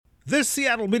This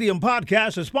Seattle Medium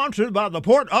podcast is sponsored by the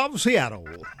Port of Seattle.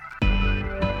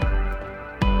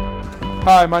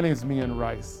 Hi, my name is Mian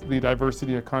Rice, the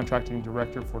Diversity and Contracting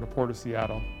Director for the Port of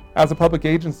Seattle. As a public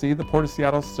agency, the Port of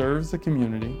Seattle serves the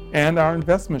community, and our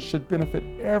investments should benefit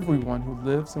everyone who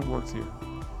lives and works here.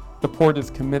 The Port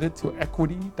is committed to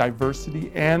equity,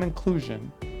 diversity, and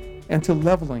inclusion, and to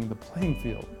leveling the playing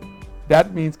field.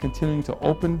 That means continuing to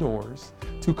open doors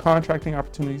to contracting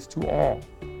opportunities to all,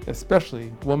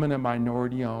 especially women and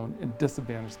minority-owned and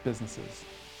disadvantaged businesses.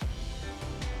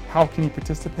 How can you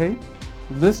participate?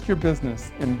 List your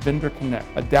business in Vendor Connect,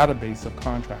 a database of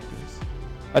contractors.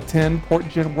 Attend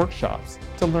PortGen workshops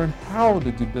to learn how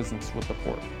to do business with the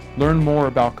Port. Learn more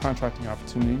about contracting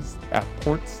opportunities at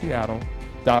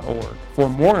portseattle.org. For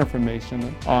more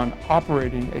information on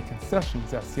operating a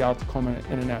concessions at Seattle-Tacoma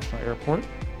International Airport,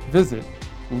 visit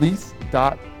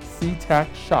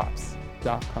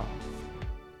lease.ctacshops.com.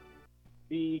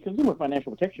 The Consumer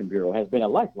Financial Protection Bureau has been a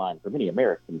lifeline for many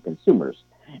American consumers.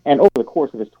 And over the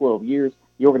course of its 12 years,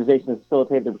 the organization has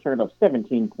facilitated the return of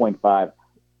 $17.5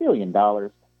 billion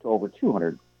to over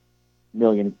 200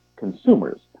 million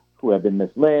consumers who have been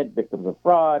misled, victims of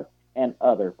fraud, and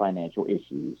other financial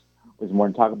issues. With more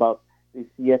to talk about the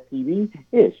CFPB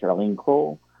is Charlene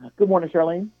Crowell. Good morning,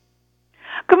 Charlene.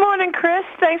 Good morning, Chris.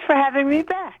 Thanks for having me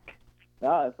back.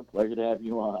 It's a pleasure to have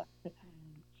you on.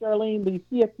 Charlene, the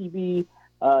CFPB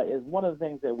is one of the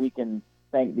things that we can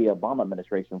thank the Obama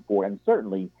administration for, and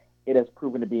certainly it has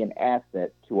proven to be an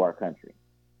asset to our country.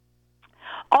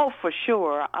 Oh, for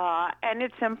sure. And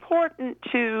it's important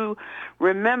to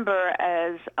remember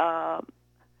as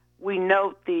we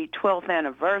note the 12th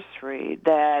anniversary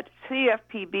that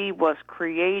CFPB was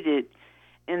created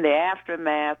in the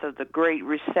aftermath of the Great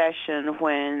Recession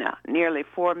when nearly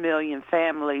 4 million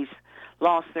families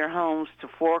lost their homes to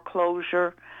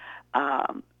foreclosure.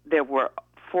 There were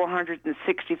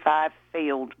 465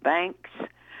 failed banks.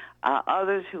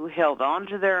 Others who held on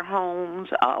to their homes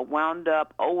wound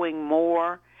up owing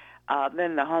more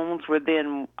than the homes were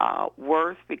then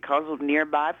worth because of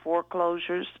nearby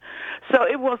foreclosures. So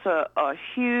it was a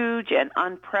huge and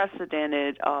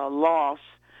unprecedented loss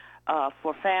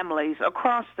for families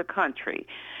across the country.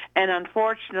 And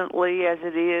unfortunately, as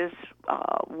it is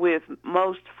with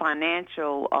most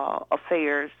financial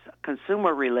affairs,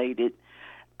 consumer-related,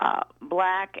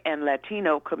 Black and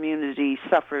Latino communities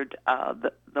suffered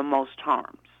the most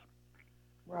harms.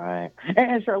 Right.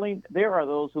 And Charlene, there are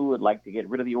those who would like to get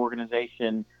rid of the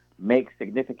organization, make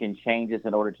significant changes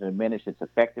in order to diminish its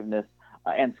effectiveness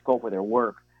and scope of their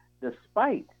work,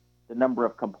 despite the number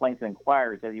of complaints and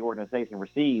inquiries that the organization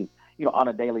receives, on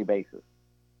a daily basis.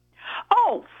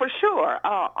 Oh, for sure.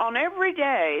 On every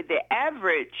day, the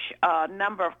average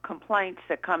number of complaints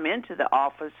that come into the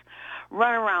office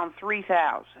run around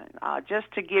 3,000.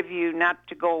 Just to give you, not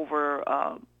to go over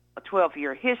a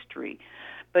 12-year history,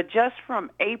 but just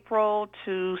from April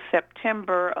to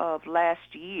September of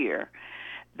last year,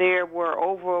 there were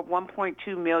over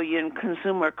 1.2 million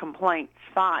consumer complaints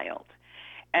filed.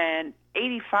 And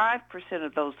 85%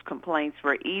 of those complaints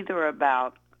were either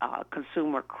about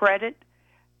consumer credit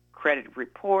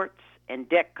reports, and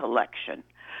debt collection.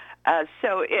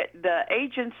 So the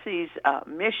agency's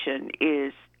mission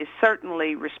is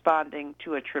certainly responding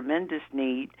to a tremendous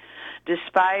need,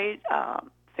 despite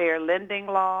fair lending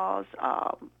laws,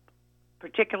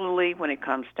 particularly when it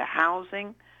comes to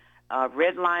housing.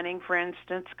 Redlining, for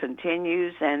instance,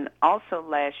 continues, and also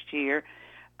last year,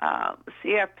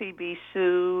 CFPB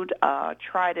sued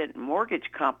Trident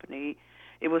Mortgage Company.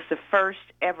 It was the first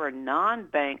ever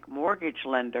non-bank mortgage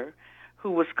lender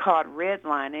who was caught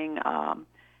redlining,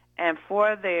 and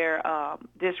for their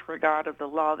disregard of the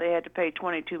law, they had to pay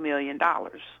 $22 million,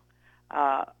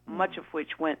 much of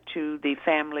which went to the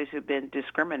families who've been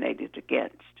discriminated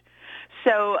against.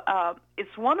 So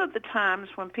it's one of the times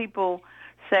when people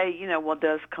say, well,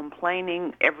 does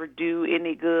complaining ever do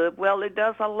any good? Well, it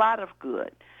does a lot of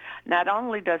good. Not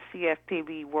only does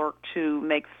CFPB work to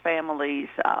make families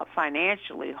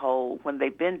financially whole when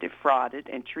they've been defrauded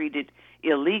and treated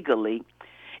illegally,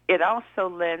 it also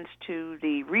lends to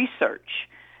the research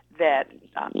that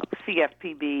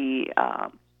CFPB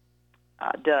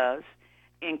does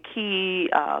in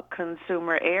key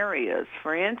consumer areas.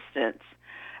 For instance,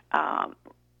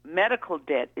 medical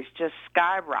debt is just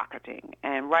skyrocketing,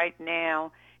 and right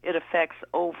now it affects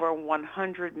over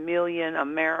 100 million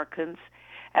Americans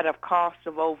at a cost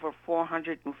of over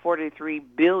 $443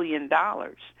 billion.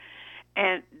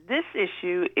 And this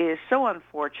issue is so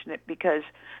unfortunate because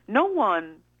no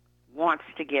one wants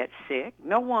to get sick.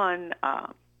 No one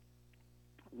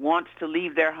wants to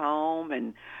leave their home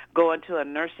and go into a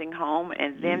nursing home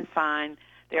and then find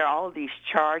there are all of these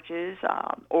charges,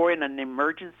 or in an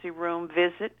emergency room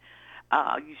visit.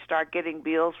 You start getting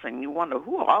bills and you wonder,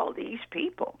 who are all these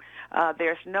people?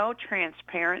 There's no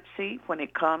transparency when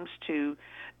it comes to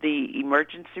the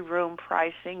emergency room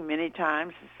pricing. Many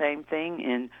times the same thing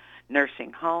in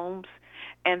nursing homes.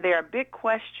 And there are big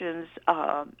questions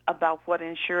about what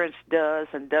insurance does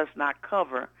and does not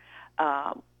cover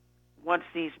once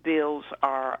these bills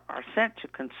are sent to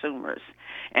consumers.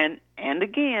 And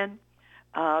again,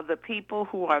 the people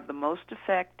who are the most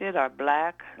affected are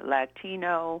Black,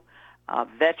 Latino,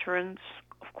 veterans,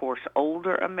 of course,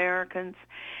 older Americans,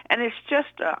 and it's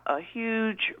just a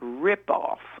huge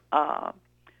ripoff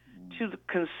to the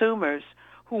consumers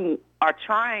who are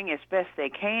trying as best they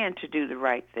can to do the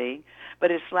right thing,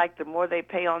 but it's like the more they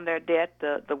pay on their debt,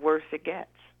 the worse it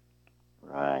gets.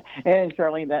 Right. And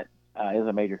Charlene, that is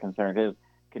a major concern. There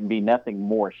can be nothing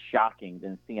more shocking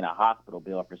than seeing a hospital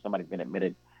bill for somebody who's been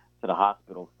admitted to the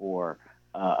hospital for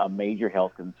a major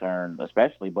health concern,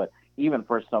 especially, but even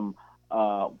for some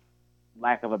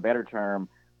lack of a better term,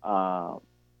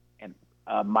 and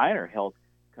minor health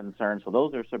concerns. So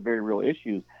those are some very real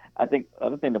issues. I think the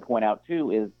other thing to point out,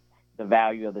 too, is the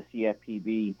value of the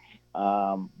CFPB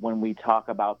when we talk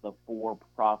about the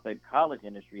for-profit college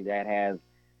industry that has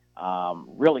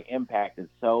really impacted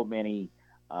so many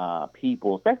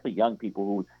people, especially young people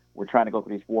who were trying to go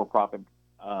through these for-profit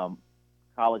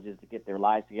colleges to get their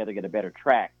lives together, get a better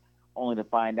track, only to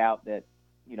find out that,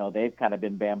 they've kind of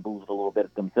been bamboozled a little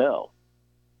bit themselves.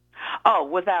 Oh,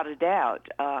 without a doubt.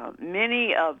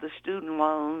 Many of the student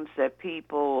loans that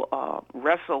people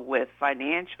wrestle with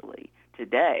financially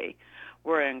today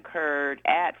were incurred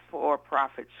at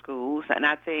for-profit schools, and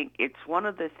I think it's one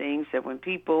of the things that when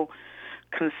people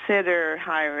consider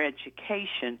higher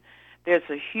education, there's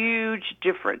a huge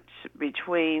difference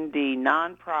between the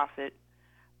nonprofit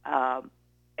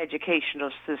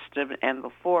educational system and the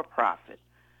for-profit.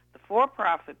 The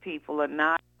for-profit people are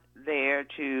not there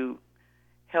to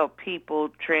help people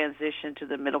transition to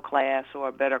the middle class or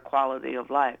a better quality of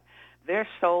life. Their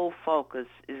sole focus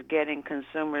is getting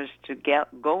consumers to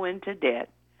go into debt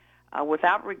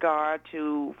without regard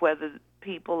to whether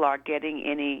people are getting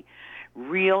any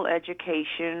real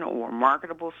education or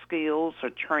marketable skills or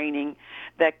training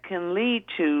that can lead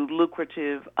to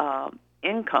lucrative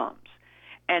incomes.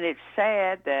 And it's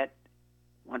sad that,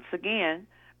 once again,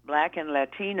 Black and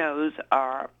Latinos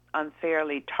are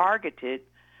unfairly targeted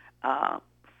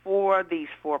for these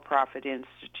for-profit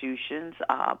institutions,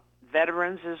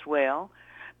 veterans as well,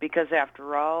 because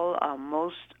after all,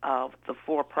 most of the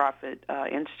for-profit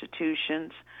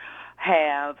institutions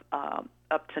have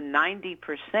up to 90%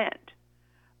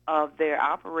 of their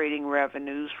operating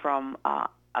revenues from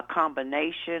a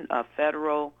combination of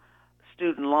federal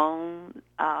student loan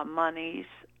monies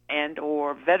and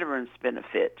or veterans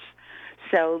benefits.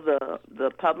 So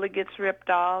the public gets ripped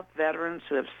off. Veterans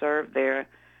who have served their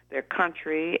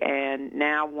country and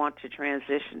now want to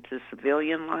transition to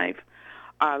civilian life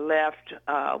are left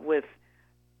with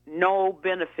no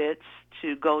benefits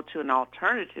to go to an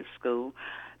alternative school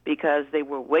because they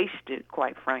were wasted,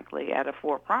 quite frankly, at a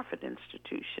for-profit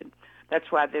institution.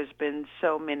 That's why there's been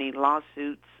so many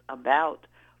lawsuits about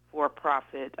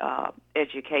for-profit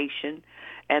education,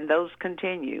 and those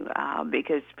continue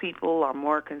because people are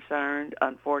more concerned,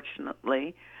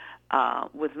 unfortunately,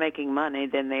 with making money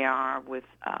than they are with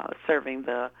serving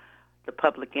the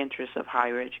public interest of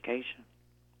higher education.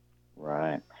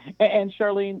 Right. And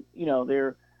Charlene,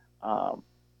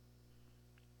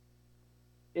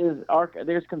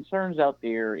 there's concerns out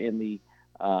there in the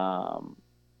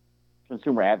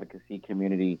consumer advocacy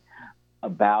community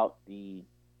about the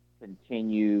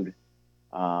continued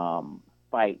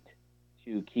fight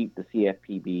to keep the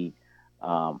CFPB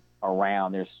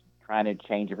around. They're trying to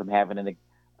change it from having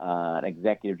an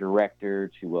executive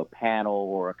director to a panel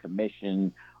or a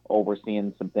commission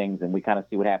overseeing some things, and we kind of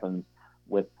see what happens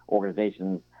with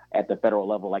organizations at the federal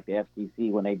level like the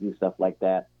FCC when they do stuff like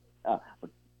that.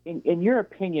 In your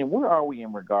opinion, where are we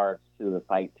in regards to the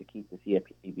fight to keep the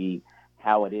CFPB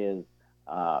how it is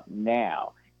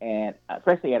now? And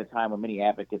especially at a time when many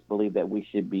advocates believe that we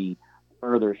should be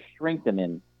further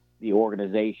strengthening the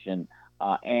organization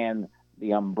and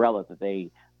the umbrella that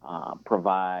they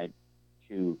provide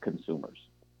to consumers.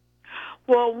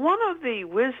 Well, one of the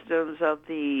wisdoms of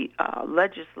the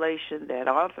legislation that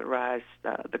authorized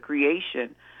the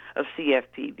creation of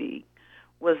CFPB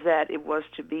was that it was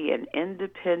to be an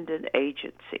independent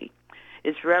agency.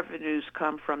 Its revenues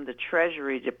come from the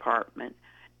Treasury Department,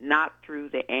 not through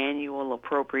the annual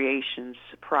appropriations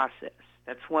process.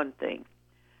 That's one thing.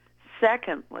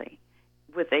 Secondly,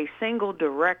 with a single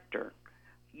director,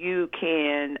 you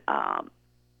can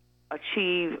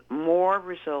achieve more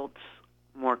results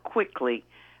more quickly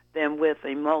than with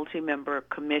a multi-member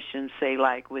commission, say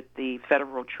like with the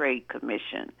Federal Trade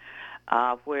Commission,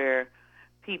 where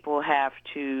people have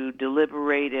to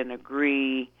deliberate and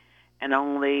agree, and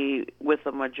only with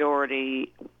a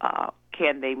majority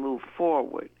can they move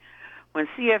forward. When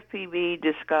CFPB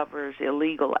discovers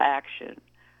illegal action,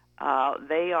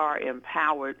 they are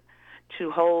empowered to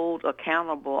hold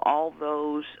accountable all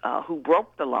those who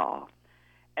broke the law,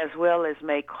 as well as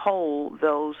make whole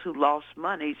those who lost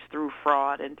monies through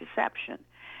fraud and deception.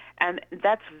 And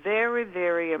that's very,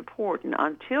 very important.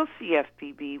 Until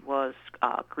CFPB was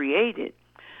created,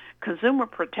 consumer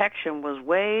protection was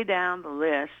way down the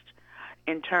list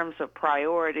in terms of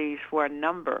priorities for a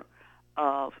number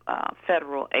of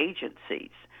federal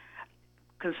agencies.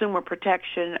 Consumer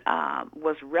protection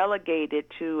was relegated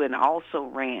to an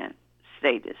also-ran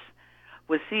status.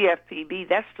 With CFPB,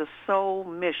 that's the sole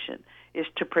mission, is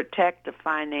to protect the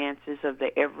finances of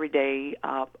the everyday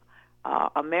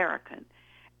American.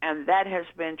 And that has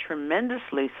been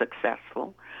tremendously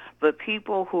successful. The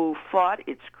people who fought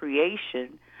its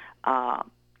creation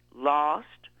lost,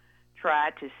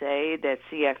 tried to say that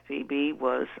CFPB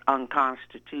was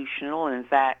unconstitutional. In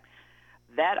fact,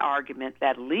 that argument,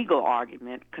 that legal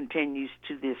argument, continues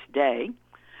to this day.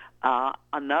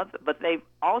 But they've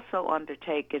also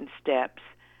undertaken steps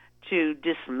to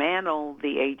dismantle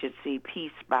the agency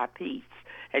piece by piece,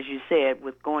 as you said,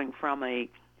 with going from a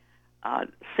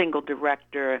single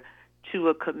director to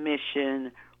a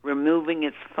commission, removing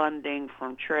its funding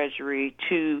from Treasury,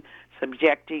 to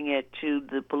subjecting it to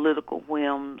the political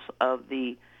whims of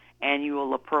the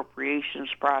annual appropriations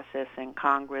process in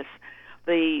Congress.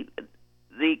 The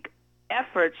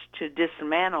efforts to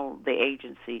dismantle the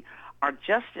agency are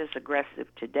just as aggressive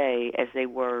today as they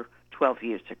were 12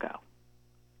 years ago.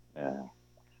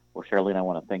 Well, Charlene, I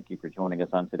want to thank you for joining us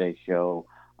on today's show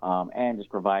and just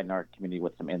providing our community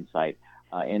with some insight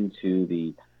into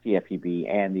the CFPB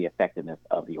and the effectiveness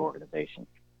of the organization.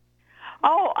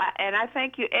 Oh, and I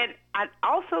thank you. And I'd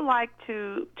also like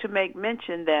to make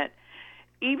mention that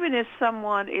even if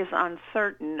someone is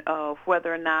uncertain of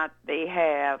whether or not they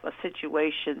have a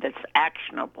situation that's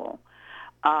actionable,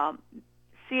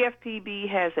 CFPB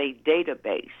has a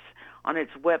database on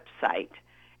its website,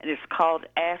 and it's called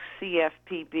Ask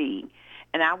CFPB.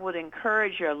 And I would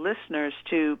encourage your listeners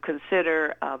to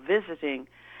consider visiting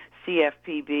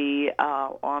CFPB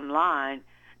online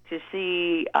to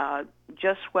see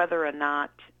just whether or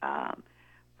not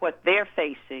what they're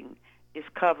facing is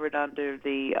covered under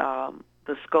the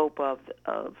scope of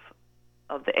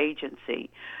the agency.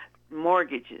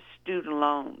 Mortgages, student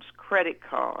loans, credit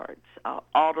cards,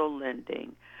 auto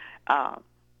lending,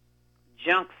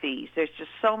 junk fees. There's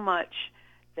just so much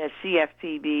that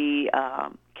CFPB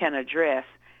can address.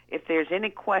 If there's any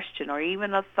question or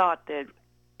even a thought that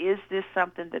is this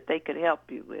something that they could help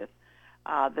you with,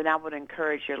 then I would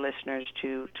encourage your listeners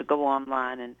to go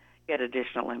online and get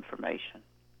additional information.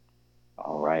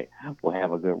 All right. We'll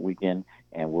have a good weekend,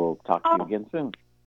 and we'll talk to you again soon.